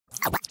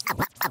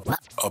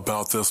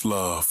About this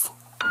love.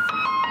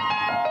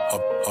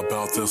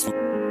 About this. About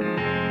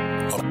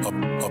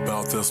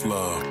this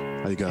love.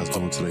 How you guys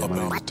doing today? My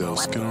name is Dale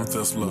Skinner. I'm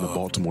in the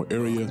Baltimore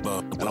area,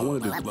 and I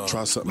wanted to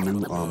try something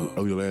new.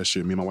 Earlier last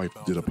year, me and my wife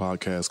did a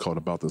podcast called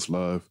About This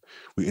Love.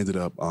 We ended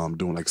up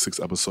doing like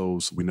 6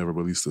 episodes. We never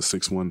released the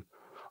 6th one.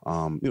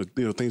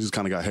 Things just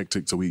kind of got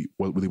hectic, so we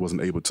really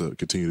wasn't able to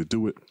continue to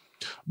do it.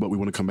 But we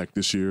want to come back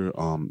this year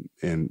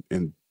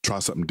and try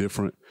something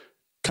different.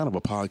 Kind of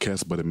a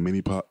podcast, but a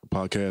mini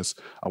podcast.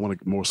 I want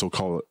to more so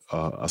call it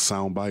a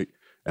soundbite,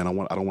 and I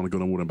don't want to go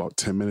no more than about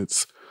 10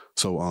 minutes.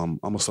 So I'm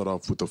gonna start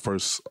off with the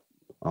first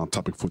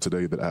topic for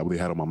today that I really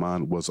had on my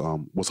mind was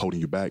what's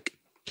holding you back.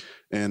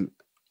 And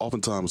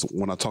oftentimes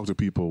when I talk to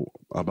people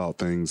about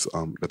things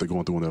that they're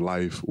going through in their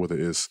life, whether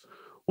it's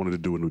wanting to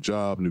do a new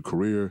job, new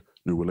career,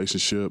 new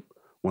relationship,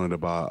 wanting to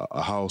buy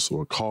a house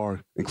or a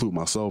car, include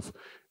myself,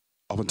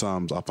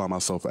 oftentimes I find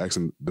myself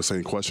asking the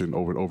same question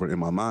over and over in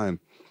my mind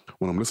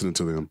when I'm listening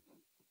to them,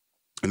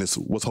 and it's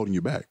what's holding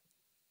you back,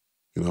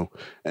 And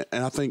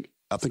I think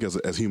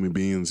as human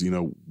beings,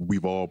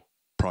 we've all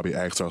probably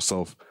asked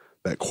ourselves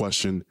that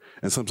question,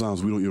 and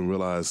sometimes we don't even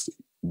realize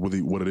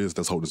really what it is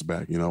that's holding us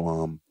back.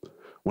 One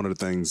of the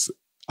things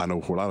I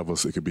know for a lot of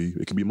us, it could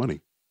be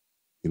money.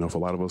 For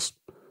a lot of us,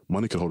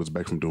 money could hold us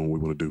back from doing what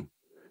we want to do.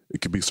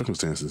 It could be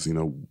circumstances,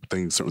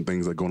 certain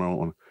things that are going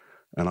on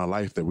in our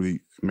life that really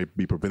may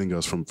be preventing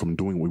us from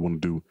doing what we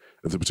want to do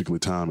at this particular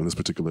time, in this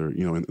particular,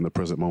 in the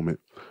present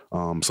moment.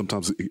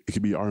 Sometimes it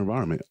could be our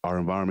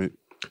environment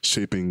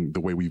shaping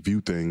the way we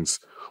view things,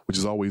 which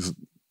is always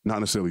not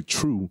necessarily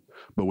true.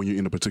 But when you're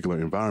in a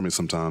particular environment,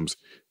 sometimes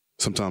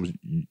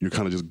you're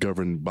kind of just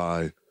governed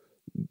by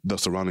the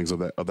surroundings of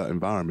that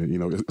environment.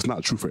 It's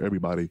not true for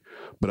everybody,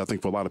 but I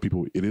think for a lot of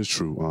people it is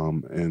true.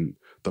 And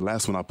the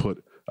last one I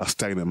put a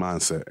stagnant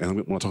mindset, and I'm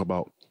going to talk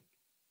about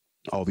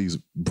all these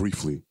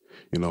briefly.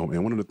 And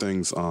one of the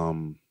things I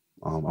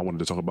wanted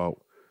to talk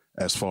about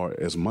as far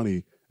as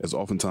money is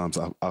oftentimes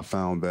I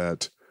found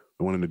that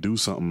wanting to do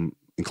something,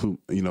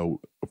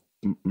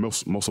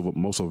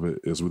 most of it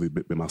is really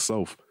been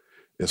myself.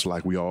 It's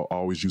like we all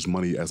always use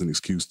money as an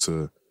excuse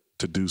to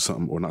do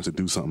something or not to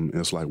do something. And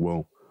it's like,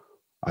 well,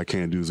 I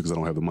can't do this because I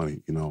don't have the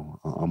money.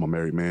 I'm a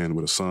married man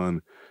with a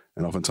son,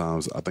 and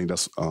oftentimes I think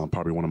that's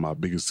probably one of my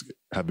biggest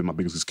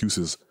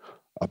excuses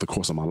of the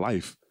course of my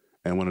life.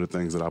 And one of the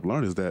things that I've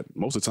learned is that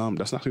most of the time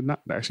that's actually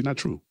not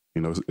true.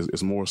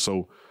 It's more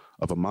so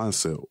of a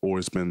mindset, or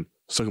it's been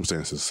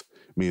circumstances,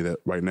 meaning that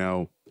right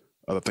now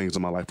other things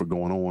in my life are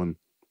going on,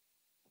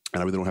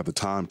 and I really don't have the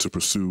time to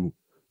pursue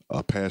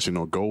a passion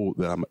or goal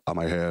that I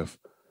might have.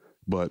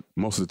 But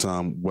most of the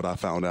time, what I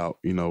found out,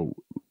 now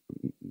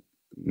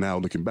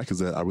looking back, is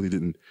that I really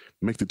didn't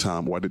make the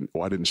time, or I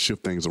didn't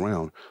shift things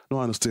around. No,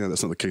 I understand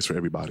that's not the case for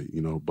everybody,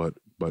 but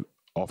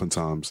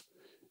oftentimes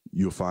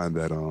you'll find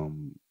that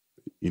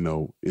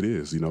it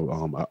is.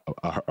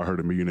 I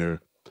heard a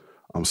millionaire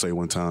say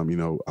one time,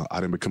 I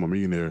didn't become a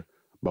millionaire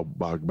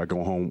by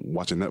going home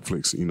watching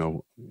Netflix, and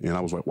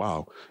I was like,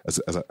 wow. As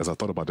I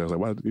thought about that, I was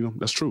like, wow,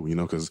 that's true,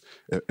 because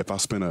if I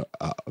spend a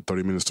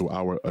 30 minutes to an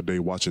hour a day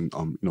watching,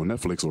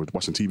 Netflix or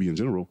watching TV in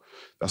general,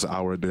 that's an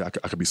hour a day I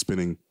could be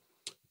spending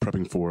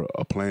prepping for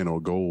a plan or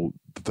a goal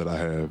that I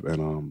have.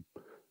 And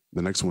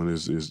the next one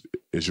is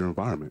your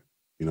environment.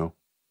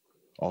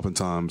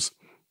 Oftentimes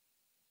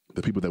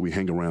the people that we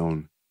hang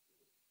around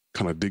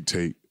kind of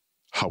dictate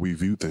how we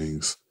view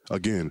things.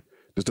 Again,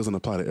 this doesn't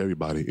apply to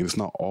everybody, and it's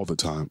not all the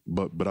time.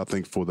 But I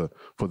think for the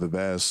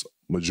vast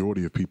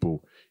majority of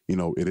people,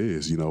 it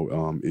is.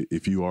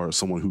 If you are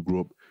someone who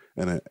grew up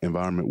in an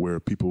environment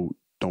where people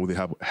don't really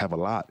have a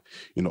lot,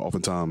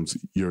 oftentimes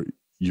your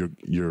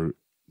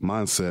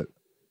mindset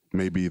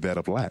may be that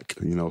of lack.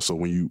 So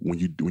when you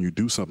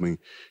do something,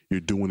 you're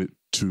doing it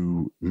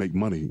to make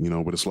money.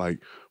 But it's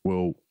like,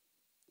 well,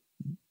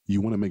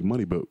 you want to make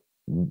money, but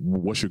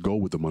what's your goal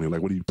with the money?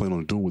 Like, what do you plan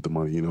on doing with the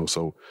money?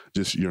 So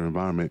just your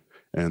environment.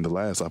 And the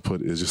last I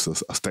put is just a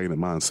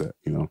stagnant mindset,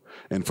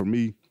 And for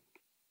me,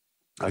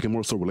 I can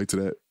more so relate to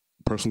that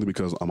personally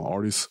because I'm an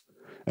artist,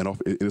 and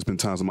it's been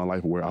times in my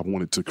life where I've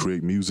wanted to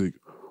create music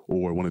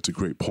or wanted to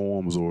create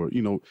poems or,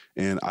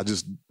 and I'm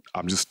just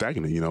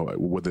stagnant,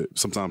 whether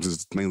sometimes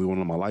it's mainly one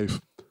in my life.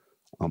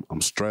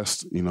 I'm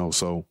stressed,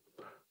 so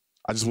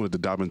I just wanted to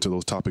dive into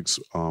those topics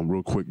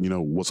real quick,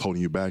 what's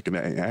holding you back, and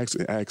ask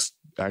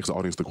the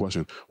audience the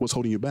question, what's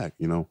holding you back,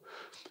 And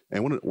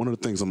one of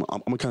the things I'm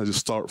gonna kind of just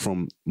start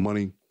from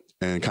money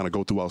and kind of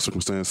go through our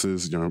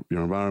circumstances, your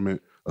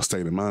environment, a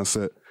stagnant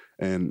mindset,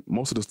 and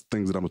most of the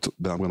things that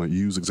I'm going to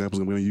use, examples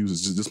I'm going to use,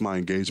 is just my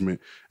engagement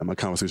and my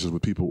conversations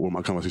with people, or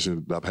my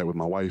conversation that I've had with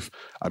my wife.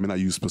 I may not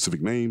use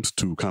specific names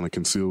to kind of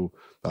conceal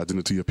the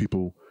identity of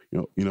people,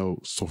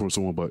 so forth and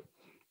so on. But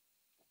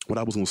what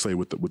I was going to say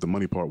with the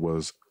money part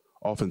was,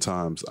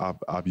 oftentimes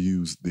I've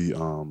used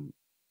the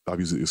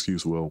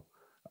excuse, well,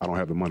 I don't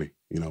have the money.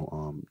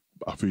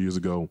 A few years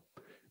ago,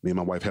 me and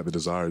my wife had the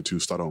desire to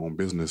start our own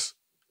business,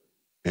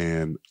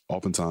 and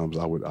oftentimes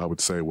I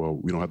would say, well,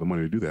 we don't have the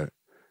money to do that.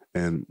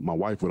 And my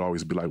wife would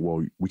always be like,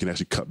 well, we can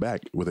actually cut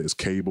back, whether it's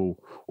cable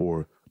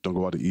or don't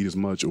go out to eat as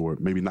much, or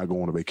maybe not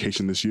go on a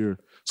vacation this year,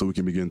 so we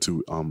can begin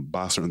to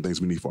buy certain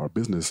things we need for our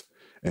business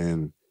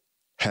and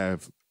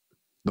have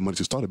the money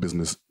to start a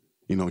business,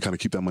 and kind of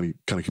keep that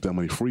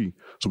money free,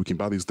 so we can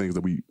buy these things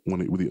that we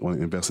want to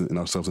invest in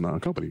ourselves and our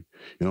company.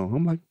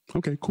 I'm like,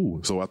 okay,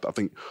 cool. So I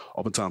think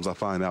oftentimes I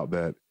find out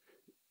that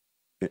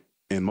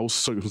in most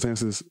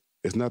circumstances,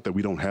 it's not that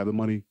we don't have the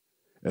money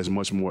as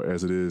much more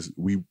as it is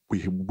we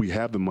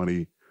have the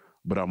money,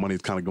 but our money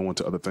is kind of going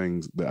to other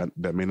things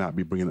that may not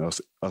be bringing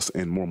us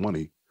in more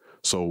money.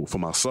 So for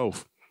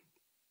myself,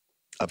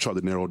 I've tried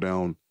to narrow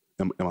down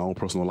in my own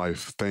personal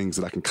life things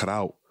that I can cut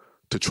out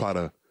to try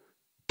to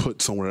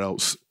put somewhere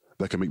else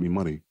that can make me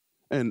money.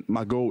 And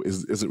my goal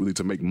isn't really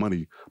to make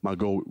money. My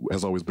goal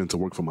has always been to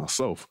work for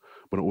myself.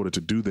 But in order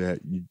to do that,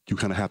 you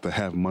kind of have to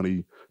have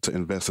money to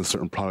invest in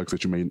certain products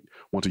that you may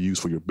want to use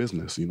for your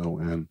business,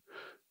 And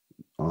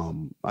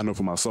I know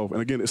for myself,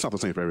 and again, it's not the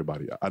same for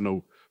everybody. I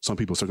know some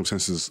people's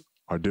circumstances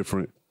are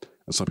different,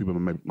 and some people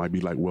might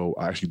be like, well,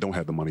 I actually don't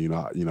have the money.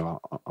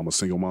 I'm a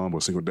single mom or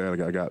a single dad.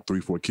 I got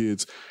 3-4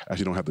 kids. I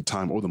actually don't have the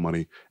time or the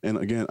money. And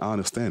again, I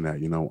understand that.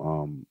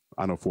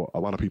 I know for a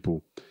lot of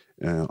people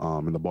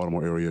in the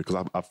Baltimore area,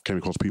 because I've came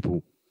across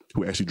people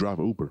who actually drive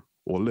Uber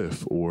or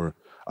Lyft, or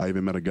I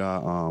even met a guy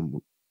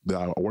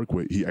that I work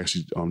with. He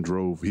actually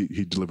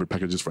he delivered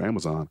packages for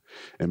Amazon,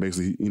 and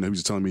basically, he was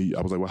just telling me,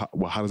 I was like,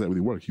 well, how does that really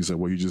work? He said,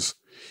 well, you just,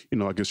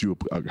 I guess you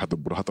have to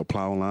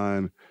apply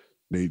online.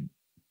 They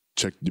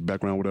check your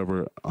background,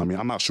 whatever. I mean,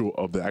 I'm not sure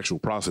of the actual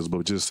process,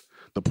 but just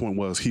the point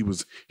was he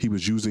was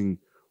using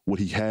what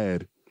he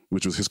had,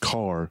 which was his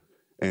car,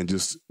 and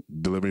just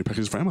delivering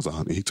packages for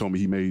Amazon. And he told me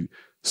he made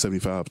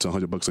 $75 to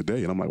 $100 a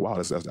day. And I'm like, wow,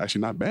 that's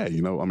actually not bad.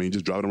 I mean,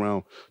 just driving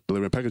around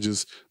delivering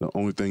packages, the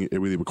only thing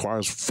it really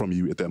requires from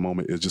you at that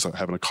moment is just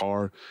having a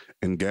car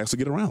and gas to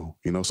get around,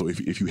 So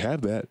if you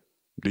have that,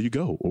 there you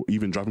go. Or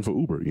even driving for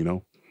Uber,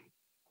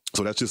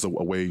 So that's just a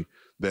way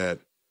that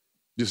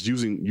just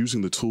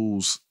using the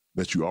tools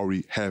that you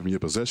already have in your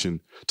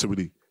possession to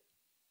really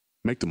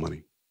make the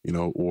money,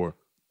 or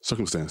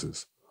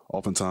circumstances.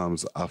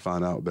 Oftentimes I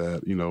find out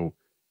that,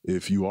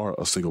 if you are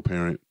a single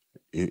parent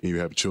and you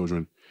have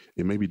children,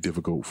 it may be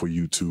difficult for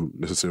you to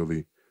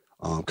necessarily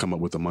come up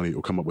with the money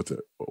or come up with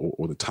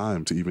the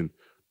time to even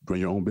run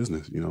your own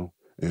business,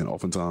 And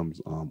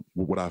oftentimes,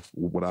 what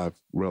I've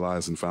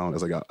realized and found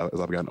as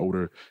I've gotten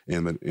older,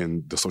 and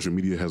the social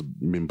media has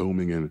been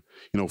booming,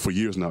 and for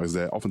years now, is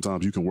that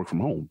oftentimes you can work from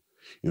home.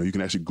 You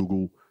can actually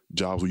Google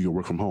jobs where you can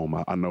work from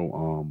home. I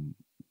know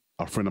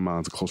a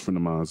close friend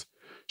of mine,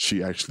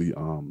 she actually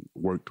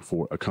worked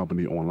for a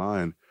company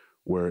online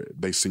where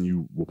they send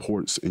you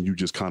reports and you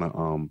just kind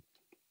of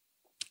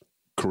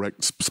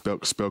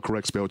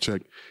spell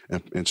check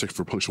and check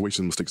for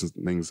punctuation mistakes and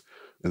things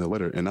in the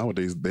letter. And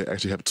nowadays they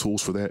actually have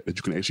tools for that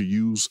you can actually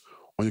use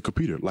on your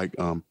computer, like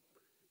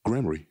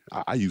Grammarly.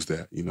 I use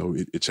that.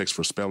 It checks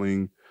for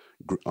spelling,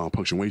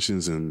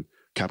 punctuations, and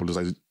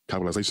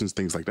capitalizations,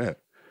 things like that.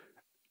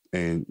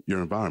 And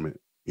your environment.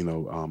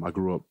 I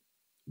grew up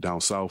down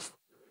south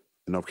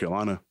in North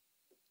Carolina.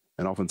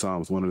 And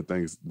oftentimes, one of the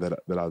things that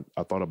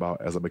I thought about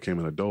as I became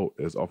an adult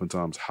is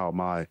oftentimes how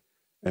my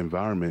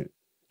environment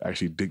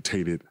actually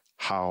dictated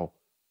how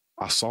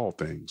I saw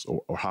things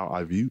or how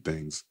I viewed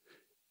things.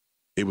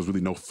 It was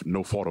really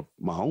no fault of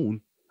my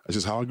own. It's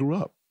just how I grew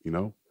up,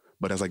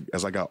 But as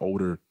I got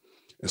older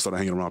and started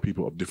hanging around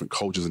people of different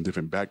cultures and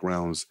different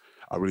backgrounds,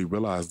 I really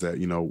realized that,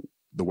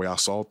 the way I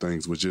saw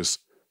things was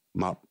just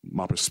my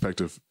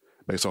perspective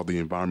based off the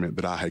environment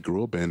that I had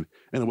grew up in,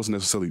 and it wasn't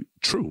necessarily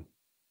true.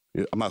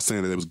 I'm not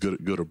saying that it was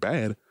good or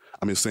bad.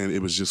 I'm just saying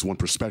it was just one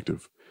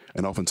perspective.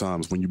 And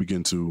oftentimes when you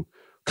begin to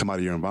come out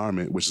of your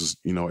environment, which is,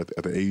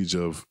 at the age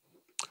of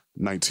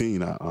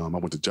 19, I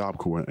went to Job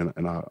Corps,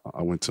 and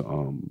I went to,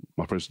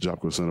 my first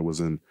Job Corps center was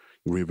in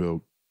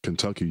Greenville,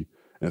 Kentucky.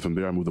 And from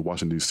there I moved to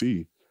Washington,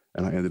 D.C.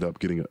 And I ended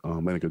up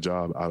landing a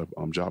job out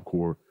of Job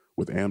Corps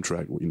with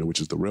Amtrak,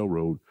 which is the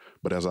railroad.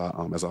 But as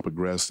I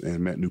progressed and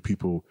met new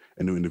people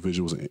and new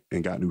individuals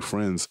and got new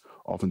friends,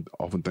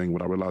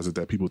 what I realized is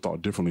that people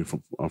thought differently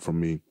from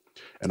me.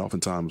 And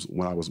oftentimes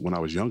when I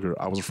was younger,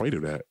 I was afraid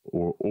of that,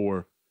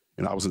 or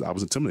I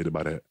was intimidated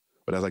by that.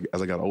 But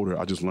as I got older,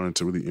 I just learned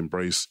to really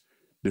embrace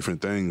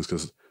different things,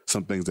 because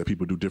some things that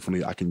people do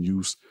differently I can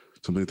use.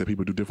 Some things that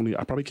people do differently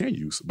I probably can't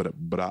use. But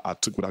I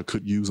took what I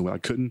could use, and what I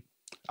couldn't,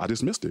 I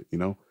dismissed it.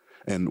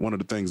 And one of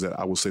the things that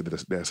I will say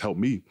that's helped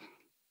me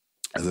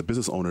as a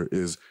business owner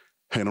is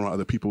hanging around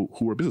other people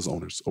who are business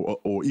owners,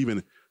 or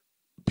even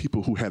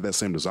people who have that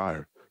same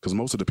desire. Because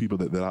most of the people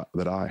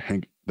that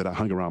I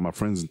hung around, my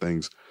friends and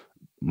things,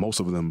 most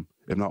of them,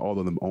 if not all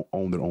of them,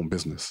 own their own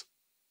business.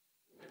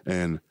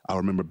 And I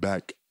remember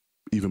back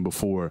even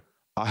before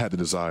I had the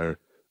desire,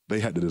 they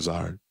had the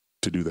desire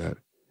to do that.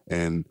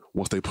 And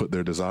once they put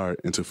their desire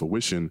into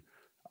fruition,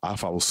 I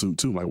followed suit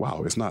too. I'm like,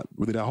 wow, it's not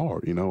really that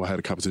hard. I had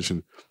a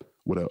competition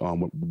with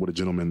a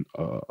gentleman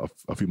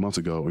a few months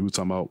ago. He was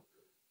talking about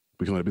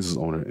becoming a business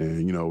owner,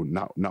 and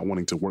not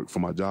wanting to work for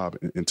my job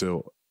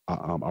until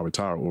I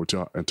retire, or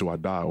until I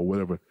die, or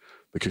whatever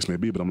the case may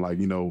be. But I'm like,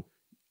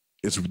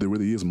 there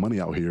really is money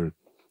out here, and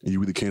you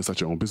really can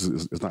start your own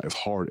business. It's not as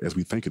hard as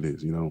we think it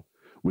is, you know.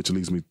 Which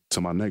leads me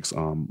to my next,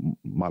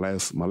 my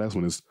last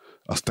one is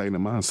a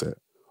stagnant mindset.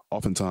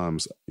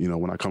 Oftentimes, you know,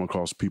 when I come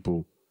across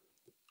people,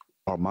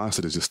 our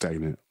mindset is just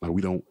stagnant. Like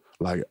we don't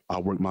like. I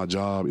work my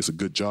job; it's a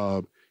good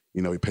job.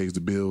 You know, it pays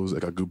the bills. I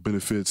got good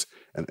benefits,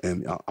 and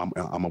I'm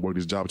gonna work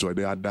this job until the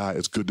day I die.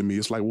 It's good to me.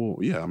 It's like, well,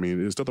 yeah. I mean,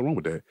 there's nothing wrong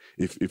with that.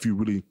 If you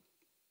really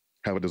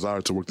have a desire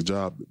to work the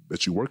job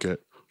that you work at,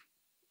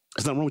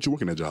 it's nothing wrong with you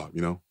working that job,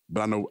 you know.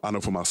 But I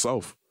know for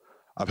myself,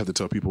 I've had to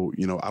tell people,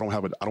 you know, I don't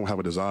have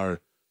a desire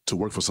to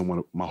work for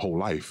someone my whole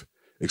life,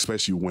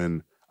 especially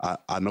when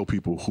I know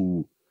people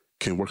who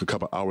can work a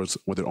couple hours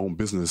with their own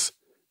business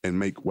and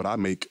make what I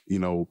make, you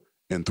know,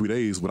 in 3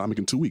 days, what I make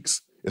in 2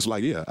 weeks. It's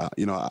like, yeah,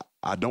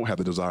 I don't have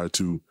the desire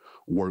to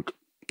work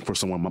for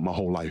someone my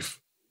whole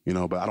life, you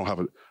know, but I don't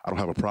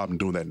have a problem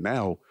doing that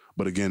now.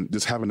 But again,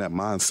 just having that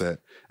mindset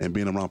and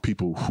being around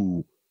people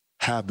who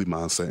have the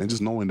mindset and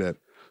just knowing that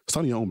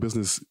starting your own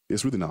business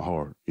is really not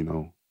hard, you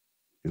know,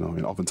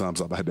 and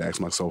oftentimes I've had to ask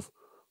myself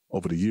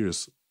over the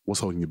years, what's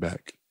holding you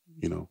back?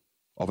 You know,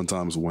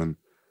 oftentimes when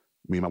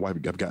me and my wife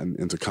have gotten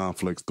into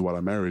conflicts throughout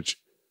our marriage,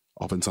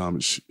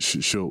 oftentimes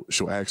she'll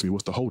ask me,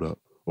 what's the hold up?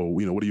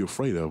 Or, you know, what are you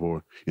afraid of?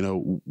 Or, you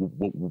know,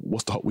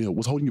 what's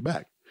holding you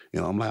back?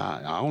 You know, I'm like,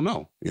 I don't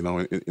know. You know,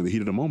 in the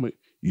heat of the moment,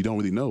 you don't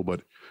really know.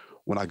 But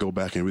when I go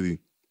back and really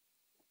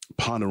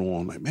ponder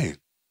on, like, man,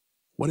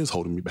 what is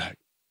holding me back?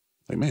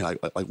 Like, man,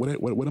 like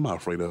what am I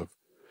afraid of?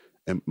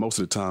 And most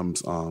of the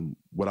times,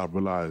 what I've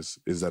realized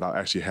is that I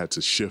actually had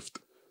to shift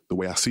the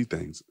way I see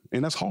things.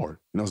 And that's hard.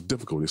 You know, it's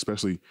difficult,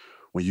 especially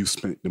when you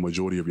spent the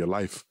majority of your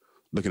life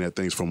looking at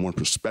things from one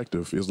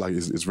perspective. It's like,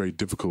 it's very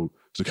difficult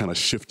to kind of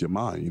shift your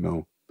mind, you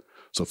know?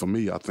 So for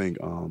me, I think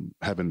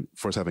having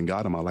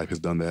God in my life has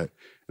done that,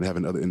 and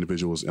having other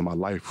individuals in my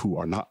life who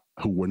were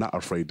not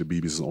afraid to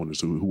be business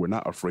owners, who were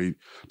not afraid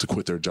to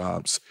quit their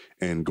jobs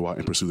and go out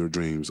and pursue their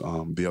dreams.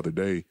 The other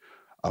day,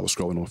 I was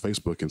scrolling on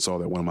Facebook and saw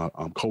that one of my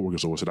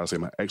coworkers, or should I say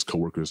my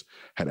ex-coworkers,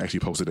 had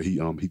actually posted that he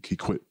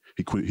quit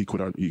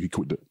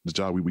the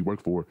job we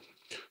worked for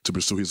to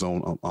pursue his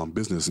own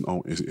business and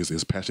own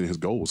his passion and his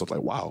goals. I was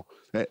like, wow,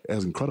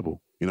 that's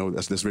incredible. You know,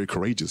 that's very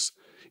courageous.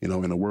 You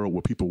know, in a world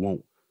where people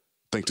won't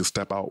think to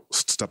step out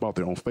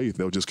their own faith,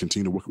 they'll just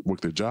continue to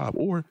work their job,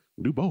 or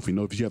do both. You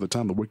know, if you have the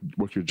time to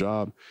work your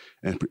job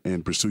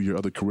and pursue your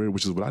other career,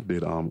 which is what I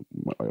did.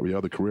 Your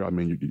other career, I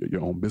mean,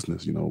 your own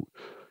business. You know,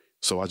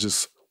 so I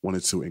just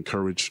wanted to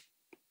encourage,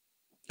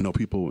 you know,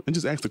 people, and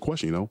just ask the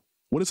question, you know,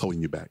 what is holding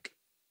you back?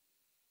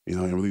 You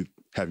know, and really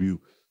have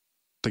you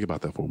think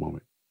about that for a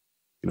moment.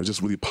 You know,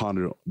 just really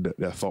ponder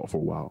that thought for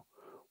a while.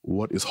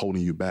 What is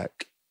holding you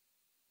back?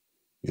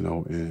 You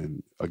know,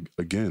 and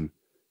again,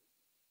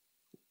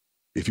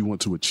 if you want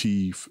to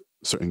achieve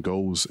certain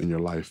goals in your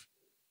life,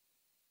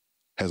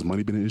 has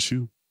money been an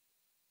issue?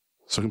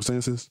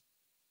 Circumstances?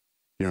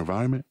 Your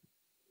environment?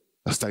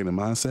 A stagnant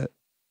mindset?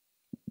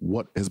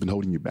 What has been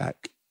holding you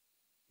back?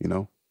 You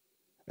know?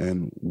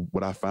 And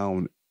what I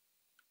found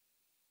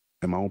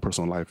in my own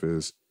personal life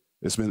is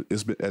it's been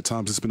at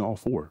times it's been all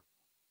four.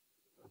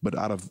 But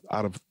out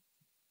of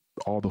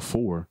all the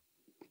four,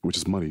 which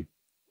is money,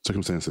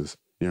 circumstances,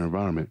 your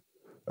environment,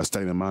 a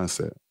stagnant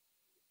mindset,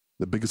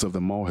 the biggest of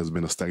them all has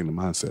been a stagnant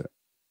mindset.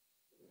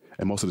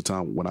 And most of the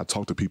time when I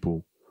talk to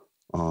people,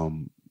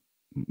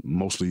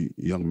 mostly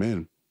young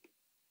men,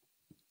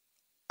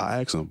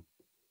 I ask them,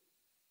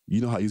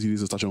 you know how easy it is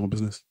to start your own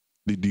business?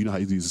 Do you know how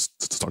easy it is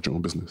to start your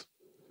own business?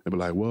 They'll be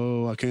like,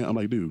 well, I can't. I'm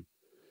like, dude, me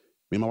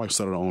and my wife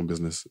started our own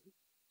business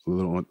a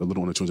little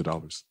under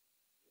 $200.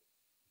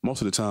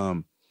 Most of the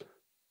time,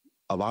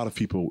 a lot of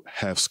people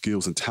have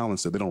skills and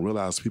talents that they don't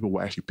realize people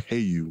will actually pay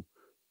you.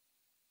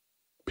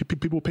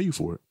 People will pay you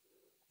for it,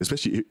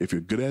 especially if you're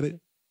good at it.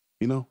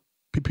 You know,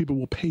 people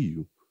will pay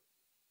you.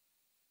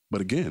 But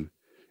again,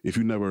 if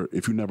you never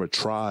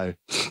try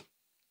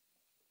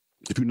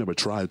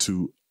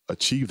to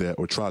achieve that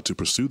or try to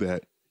pursue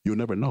that, you'll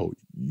never know.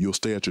 You'll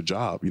stay at your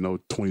job,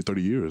 20,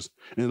 30 years.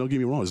 And don't get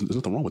me wrong, there's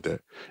nothing wrong with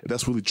that. If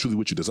that's really truly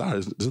what you desire,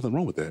 there's nothing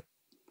wrong with that.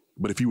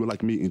 But if you were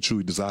like me and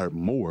truly desired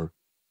more,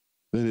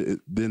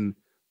 then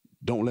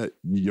don't let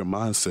your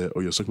mindset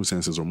or your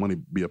circumstances or money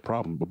be a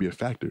problem, but be a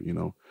factor.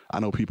 I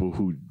know people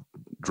who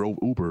drove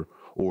Uber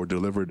or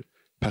delivered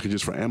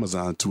packages for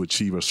Amazon to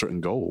achieve a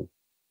certain goal.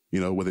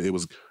 Whether it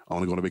was, I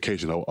want to go on a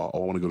vacation, I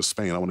want to go to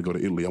Spain, I want to go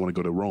to Italy, I want to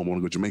go to Rome, I want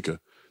to go to Jamaica.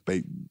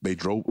 They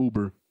drove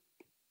Uber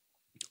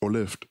or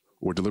Lyft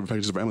or delivered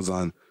packages for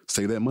Amazon,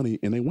 save that money,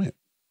 and they went.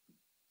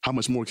 How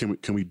much more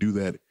can we do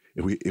that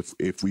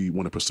if we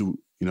want to pursue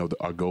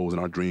our goals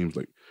and our dreams,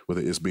 like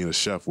whether it's being a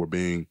chef or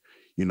being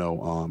me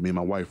and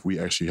my wife, we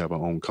actually have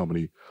our own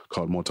company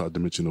called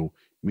Multi-Dimensional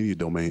Media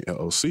Domain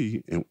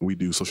LLC, and we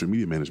do social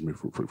media management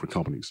for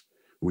companies.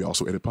 We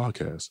also edit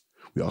podcasts.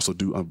 We also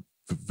do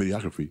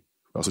videography.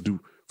 We also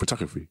do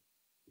photography.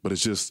 But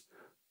it's just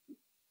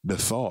the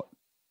thought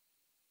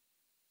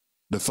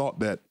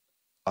that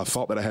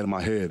I had in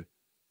my head,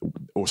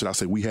 or should I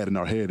say we had in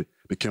our head,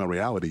 became a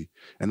reality,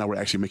 and now we're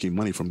actually making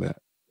money from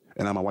that.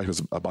 And now my wife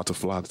is about to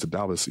fly to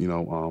Dallas, in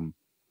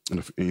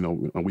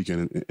a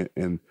weekend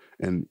and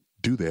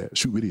do that,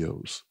 shoot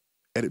videos,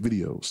 edit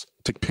videos,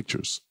 take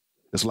pictures.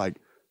 It's like,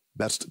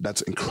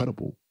 that's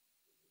incredible.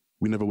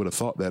 We never would have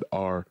thought that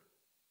our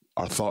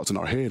thoughts in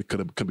our head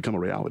could become a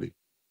reality,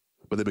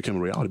 but they became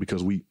a reality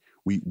because we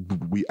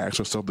asked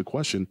ourselves the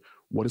question,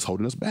 what is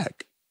holding us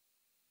back?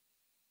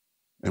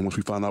 And once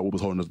we find out what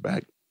was holding us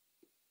back,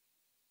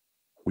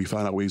 we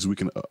find out ways we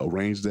can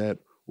arrange that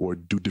or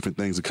do different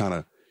things to kind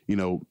of,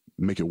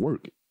 make it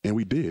work. And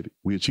we did.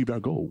 We achieved our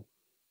goal.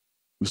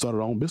 We started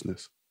our own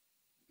business.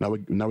 Now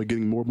we're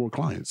getting more and more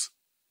clients,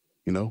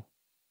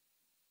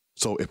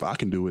 So if I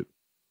can do it,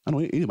 I know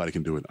anybody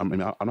can do it. I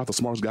mean, I'm not the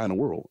smartest guy in the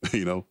world,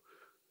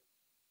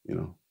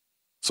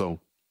 So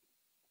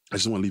I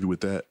just want to leave you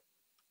with that.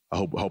 I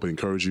hope it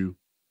encouraged you.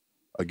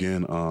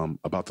 Again,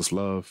 About This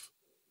Love,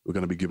 we're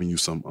going to be giving you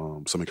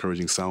some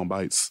encouraging sound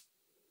bites.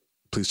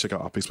 Please check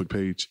out our Facebook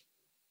page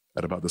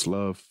at About This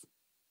Love.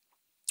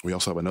 We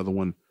also have another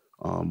one,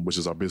 which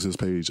is our business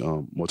page,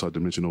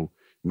 Multidimensional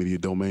Media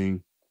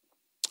Domain,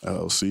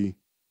 LLC.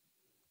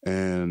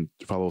 And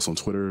follow us on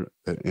Twitter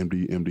at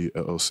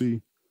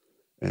MDLLC.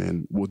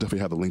 And we'll definitely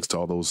have the links to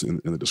all those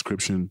in the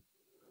description.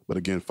 But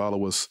again,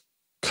 follow us,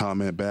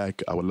 comment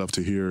back. I would love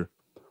to hear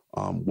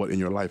what in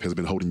your life has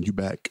been holding you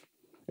back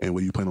and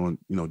what do you plan on,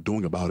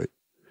 doing about it,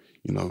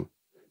 And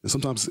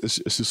sometimes it's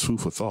just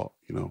food for thought,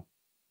 And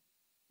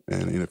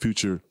in the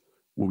future,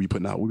 we'll be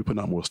putting out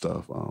more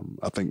stuff.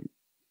 I think,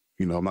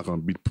 I'm not going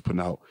to be putting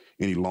out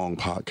any long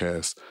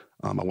podcasts.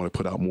 I want to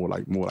put out more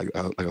like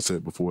I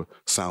said before,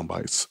 sound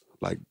bites,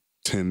 like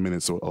 10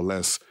 minutes or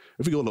less.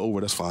 If we go a little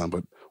over, that's fine,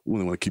 but we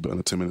only want to keep it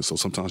under 10 minutes. So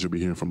sometimes you'll be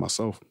hearing from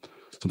myself.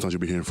 Sometimes you'll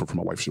be hearing from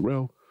my wife,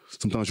 Sherelle.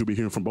 Sometimes you'll be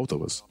hearing from both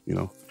of us,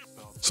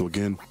 So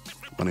again,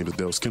 my name is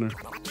Dale Skinner.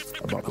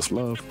 About This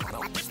Love.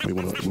 We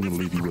want to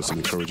leave you with some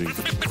encouraging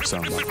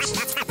sound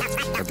bites.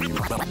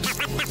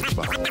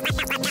 Bye.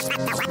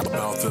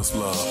 About this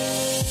love.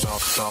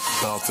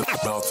 About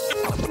this love.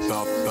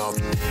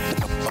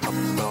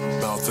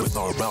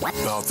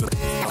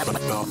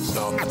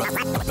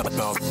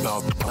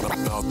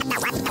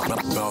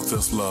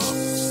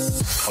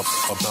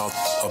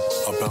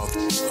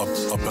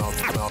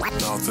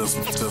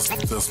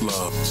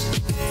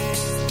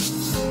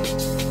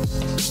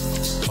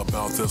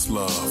 About this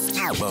love.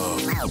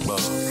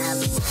 Love.